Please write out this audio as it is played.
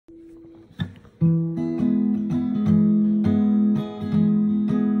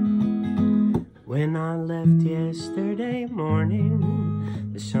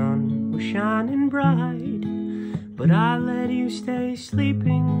shining bright. But I let you stay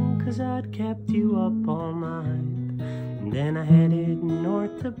sleeping 'cause I'd kept you up all night. And then I headed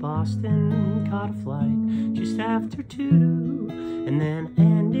north to Boston, caught a flight just after 2, and then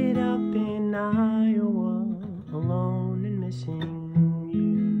ended up in Iowa, alone and missing you.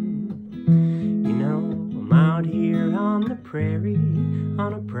 You know, I'm out here on the prairie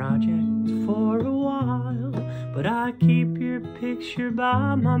on a project for a while, but I keep your picture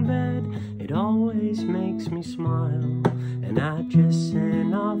by my bed, it always makes me smile. And I just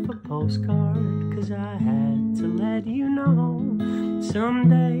sent off a postcard 'cause I had to let you know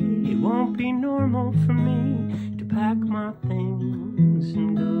someday it won't be normal for me to pack my things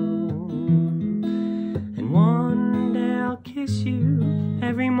and go. And one day I'll kiss you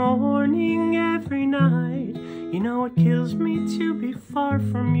every morning, every night. You know it kills me to be far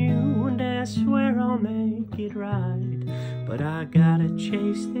from you. One day I swear I'll make it right. But I gotta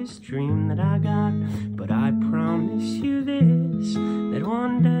chase this dream that I got. But I promise you this, that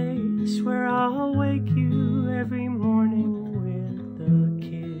one day I swear I'll wake you every morning with a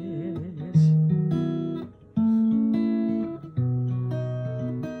kiss.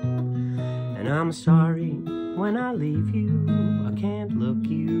 And I'm sorry when I leave you, I can't look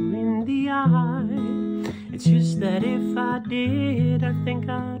you in the eye. It's just that if I did, I think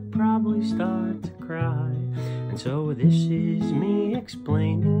I'd probably start to cry. And so this is me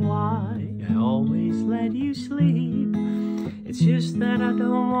explaining why I always let you sleep. It's just that I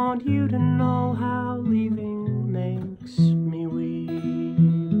don't want you to know how leaving makes me weep.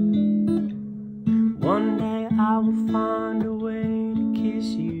 One day I will find a way to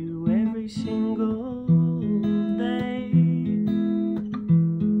kiss you every single day.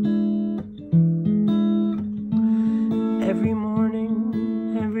 Every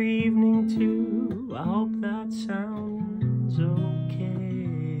morning, every evening too, I hope that sounds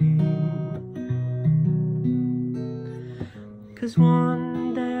okay. 'Cause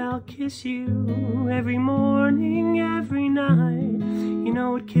one day I'll kiss you every morning, every night. You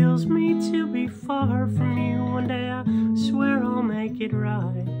know it kills me to be far from you. One day I swear I'll make it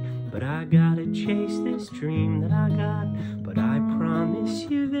right. But I gotta chase this dream that I got. But I promise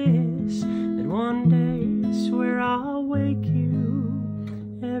you this, that one day I swear I'll wake you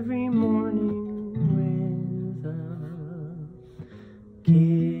every morning